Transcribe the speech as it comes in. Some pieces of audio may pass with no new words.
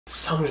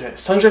Sungjae.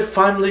 Sungjae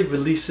finally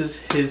releases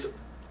his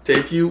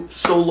debut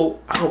solo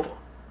album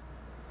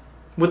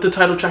with the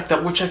title track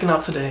that we're checking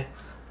out today,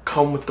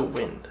 Come With The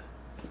Wind.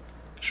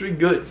 Should be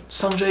good.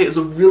 Sungjae is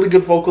a really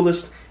good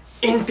vocalist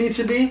in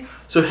BTOB,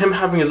 so him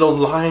having his own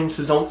lines,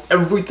 his own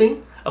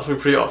everything, that's gonna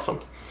be pretty awesome.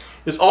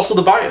 He's also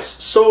the bias,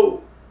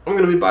 so I'm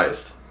gonna be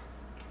biased.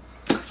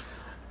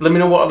 Let me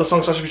know what other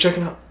songs I should be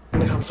checking out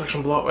in the comment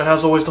section below. And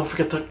as always, don't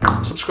forget to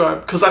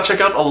subscribe, because I check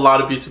out a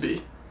lot of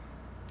BTOB.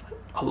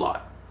 A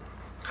lot.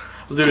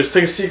 Let's do this.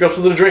 Take a seat, grab a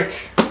little drink.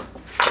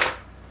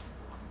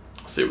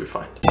 See what we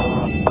find.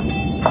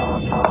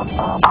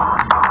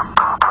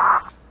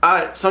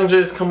 Alright,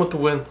 Sungjae's Come With The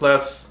Wind.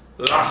 Let's...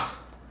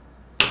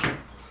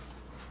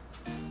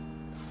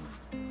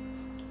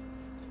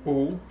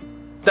 Ooh.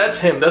 That's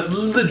him. That's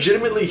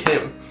legitimately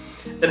him.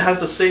 It has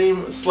the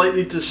same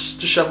slightly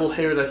disheveled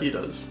hair that he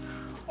does.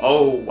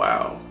 Oh,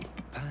 wow.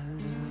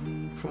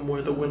 From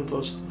Where the Wind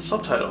Blows. The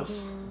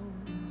subtitles.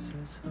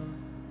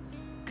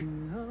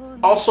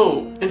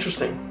 Also,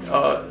 interesting.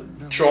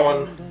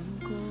 Drawn.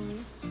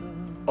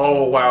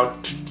 Oh, wow.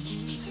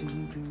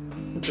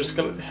 I'm just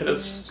gonna hit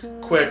us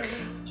quick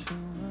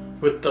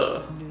with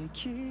the...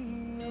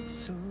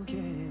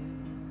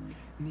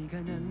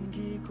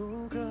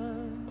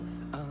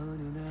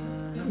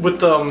 With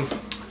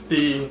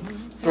the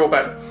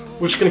throwback.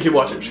 We're just gonna keep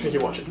watching.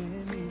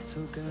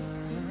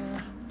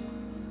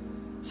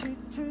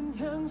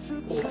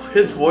 Oh,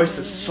 his voice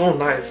is so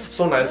nice.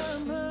 So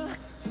nice.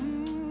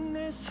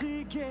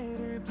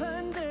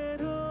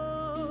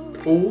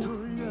 Ooh.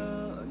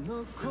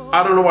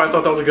 I don't know why I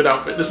thought that was a good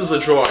outfit. This is a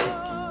drawing.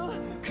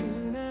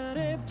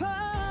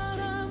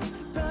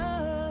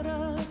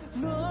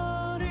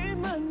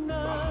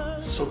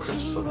 So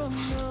crisp, so nice.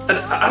 And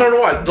I don't know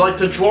why, like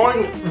the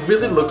drawing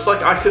really looks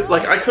like I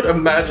could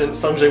imagine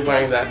Sungjae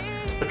wearing that,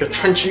 like a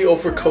trenchy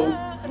overcoat.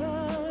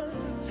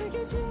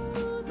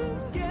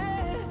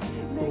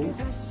 Ooh.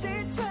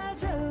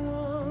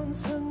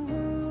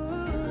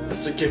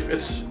 It's a gift.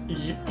 It's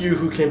you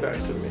who came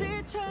back to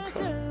me.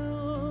 Okay.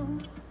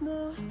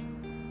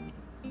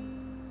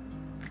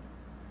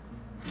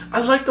 I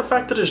like the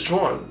fact that it's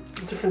drawn,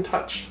 a different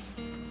touch.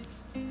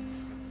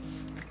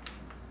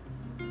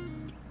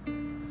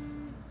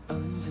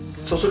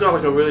 It's also got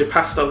like a really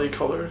pastel-y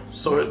color,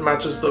 so it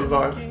matches the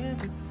vibe.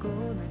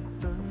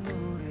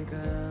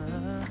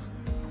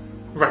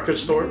 Record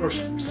store or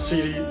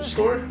CD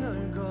store?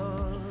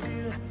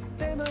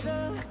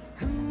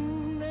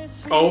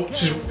 Oh,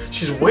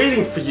 she's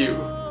waiting for you.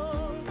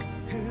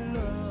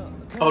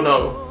 Oh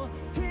no.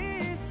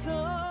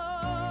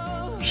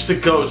 She's a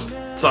ghost.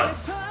 Sorry.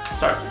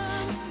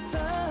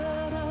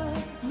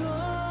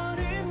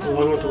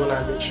 Along with the one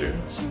I meet you.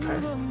 Okay.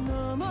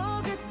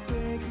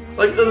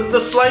 Like the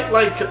slight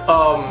like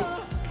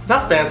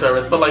not fan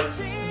service, but like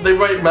they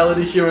write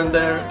melody here and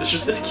there.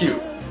 It's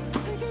cute.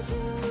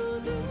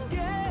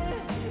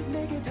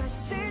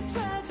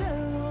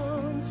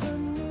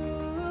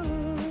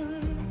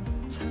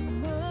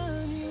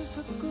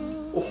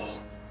 Oh,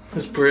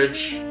 this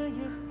bridge.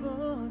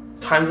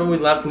 Times when we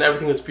left and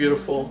everything is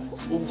beautiful.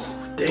 Ooh,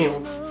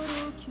 damn.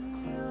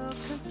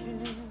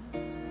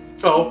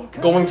 Oh,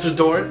 going to the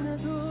door.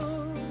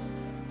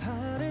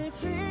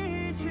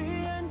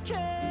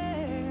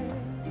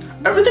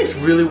 Everything's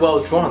really well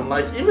drawn,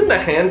 like even the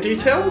hand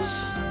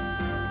details.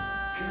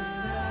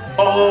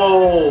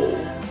 Oh,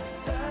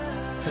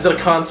 he's at a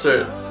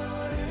concert.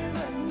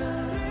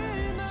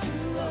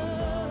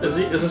 Is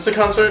he? Is this a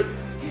concert?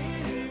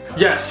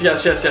 Yes.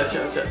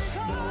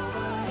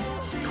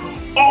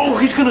 Oh,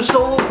 he's gonna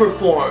solo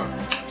perform.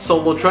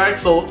 Solo track,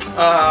 so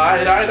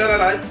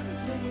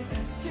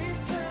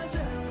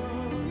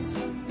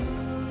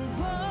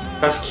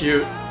That's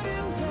cute.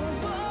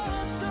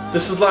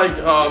 This is like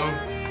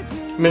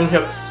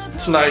Minhyuk's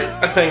Tonight.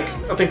 I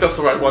think that's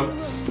the right one.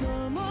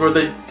 Where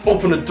they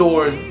open a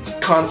door and it's a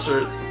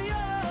concert.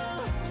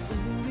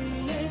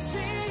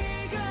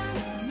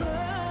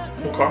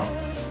 Okay.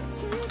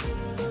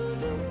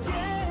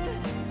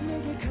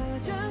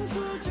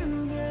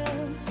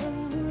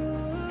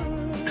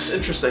 It's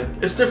interesting.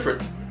 It's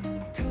different.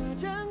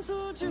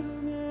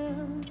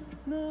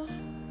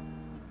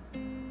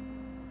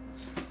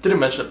 Didn't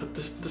mention it, but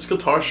this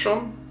guitar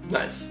strum,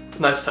 nice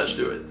touch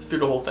to it through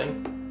the whole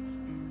thing.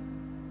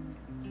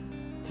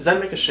 Does that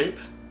make a shape?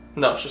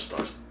 No, it's just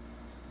stars.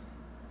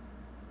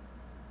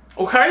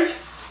 Okay.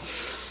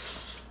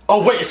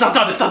 Oh wait, it's not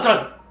done. Is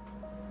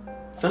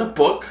that a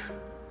book?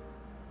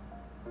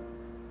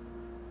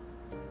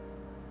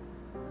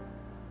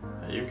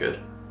 Are you good?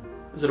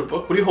 Is it a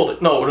book? What do you hold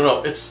it? No.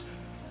 It's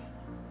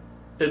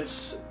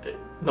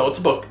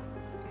a book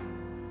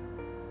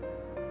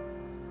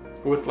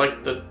with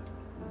like the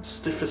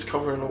stiffest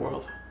cover in the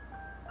world.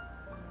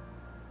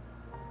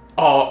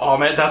 Oh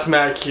man, that's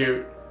mad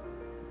cute.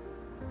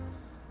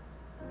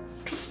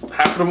 Cause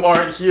half of them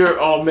aren't here.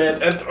 Oh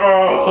man, and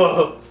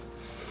oh,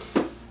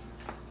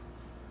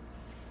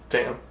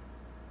 damn.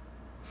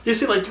 You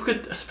see, like you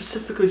could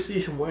specifically see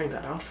him wearing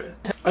that outfit.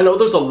 I know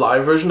there's a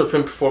live version of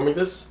him performing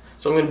this,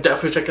 so I'm gonna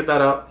definitely check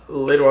that out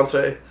later on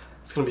today.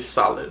 It's gonna be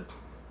solid.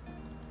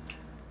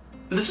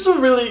 This is a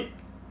really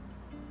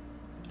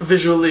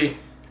visually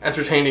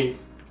entertaining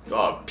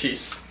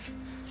piece.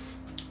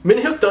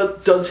 Mini Hook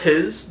does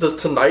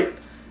Tonight,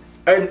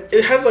 and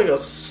it has like a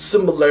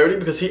similarity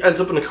because he ends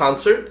up in a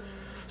concert.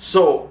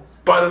 So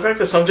by the fact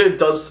that Sungjae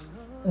does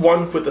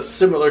one with a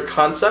similar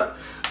concept,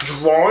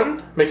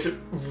 drawn makes it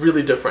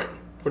really different,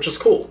 which is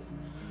cool.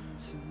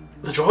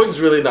 The drawing's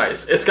really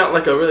nice. It's got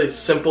like a really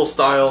simple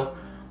style,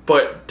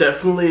 but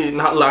definitely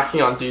not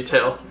lacking on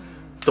detail.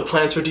 The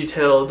plants are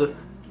detailed.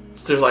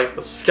 There's like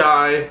the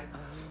sky.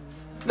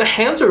 The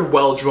hands are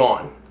well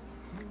drawn.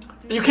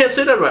 You can't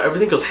say that about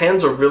everything because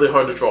hands are really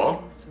hard to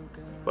draw,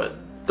 but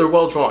they're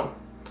well drawn.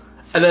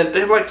 And then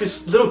they have like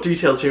these little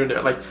details here and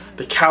there, like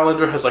the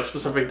calendar has like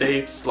specific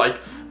dates, like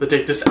the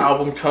date this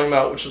album came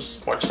out, which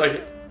is March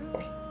 2nd.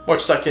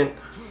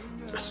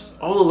 It's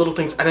all the little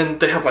things, and then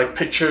they have like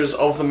pictures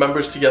of the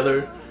members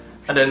together,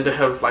 and then they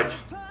have like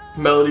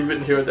melody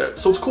written here and there.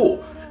 So it's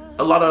cool.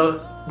 A lot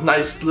of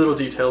nice little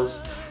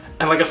details.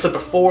 And like I said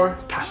before,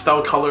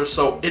 pastel colors,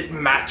 so it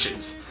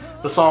matches.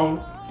 The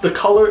song, the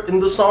color in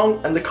the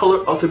song and the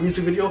color of the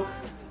music video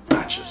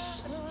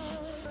matches.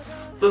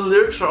 The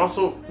lyrics are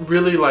also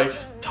really like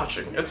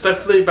touching. It's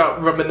definitely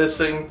about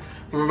reminiscing,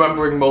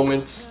 remembering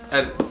moments,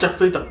 and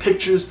definitely the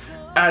pictures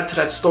add to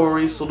that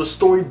story, so the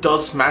story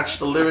does match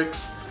the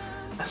lyrics.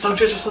 And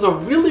Sungjae just has a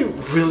really,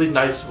 really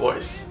nice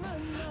voice.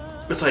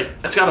 It's like,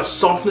 it's got a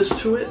softness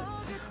to it,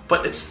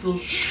 but it's still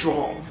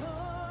strong.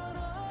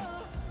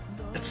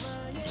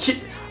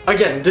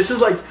 Again, this is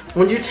like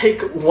when you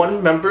take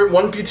one member,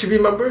 one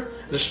BTOB member,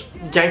 and just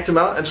yanked him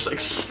out and just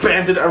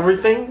expanded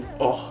everything.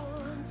 Oh,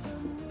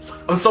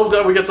 I'm so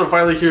glad we get to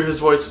finally hear his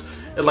voice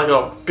in like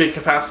a big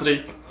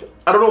capacity.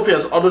 I don't know if he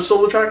has other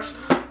solo tracks,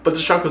 but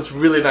this track was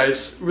really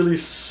nice, really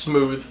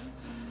smooth,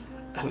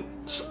 and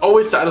it's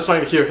always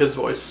satisfying to hear his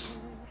voice.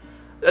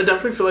 I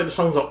definitely feel like the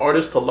song's an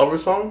artist to lover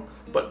song,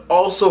 but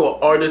also an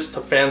artist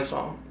to fan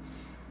song.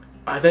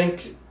 I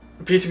think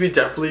BTOB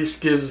definitely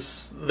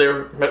gives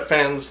their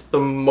fans the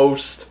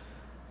most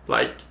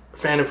like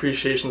fan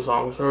appreciation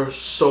songs. There are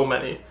so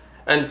many,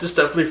 and this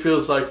definitely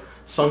feels like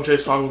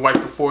Sungjae's song right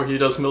before he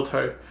does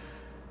Military.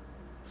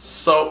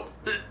 So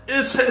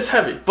it's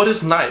heavy, but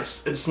it's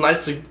nice. It's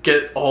nice to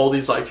get all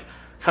these like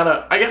kind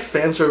of, I guess,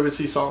 fan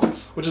servicey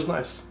songs, which is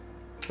nice.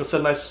 I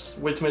said nice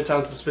way too many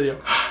times in this video.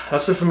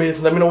 That's it for me.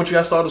 Let me know what you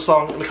guys thought of the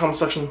song in the comment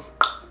section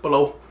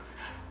below.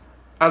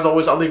 As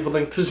always, I'll leave a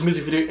link to this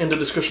music video in the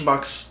description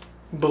box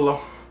below.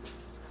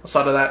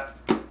 Aside of that,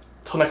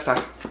 till next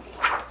time,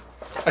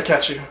 I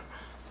catch you.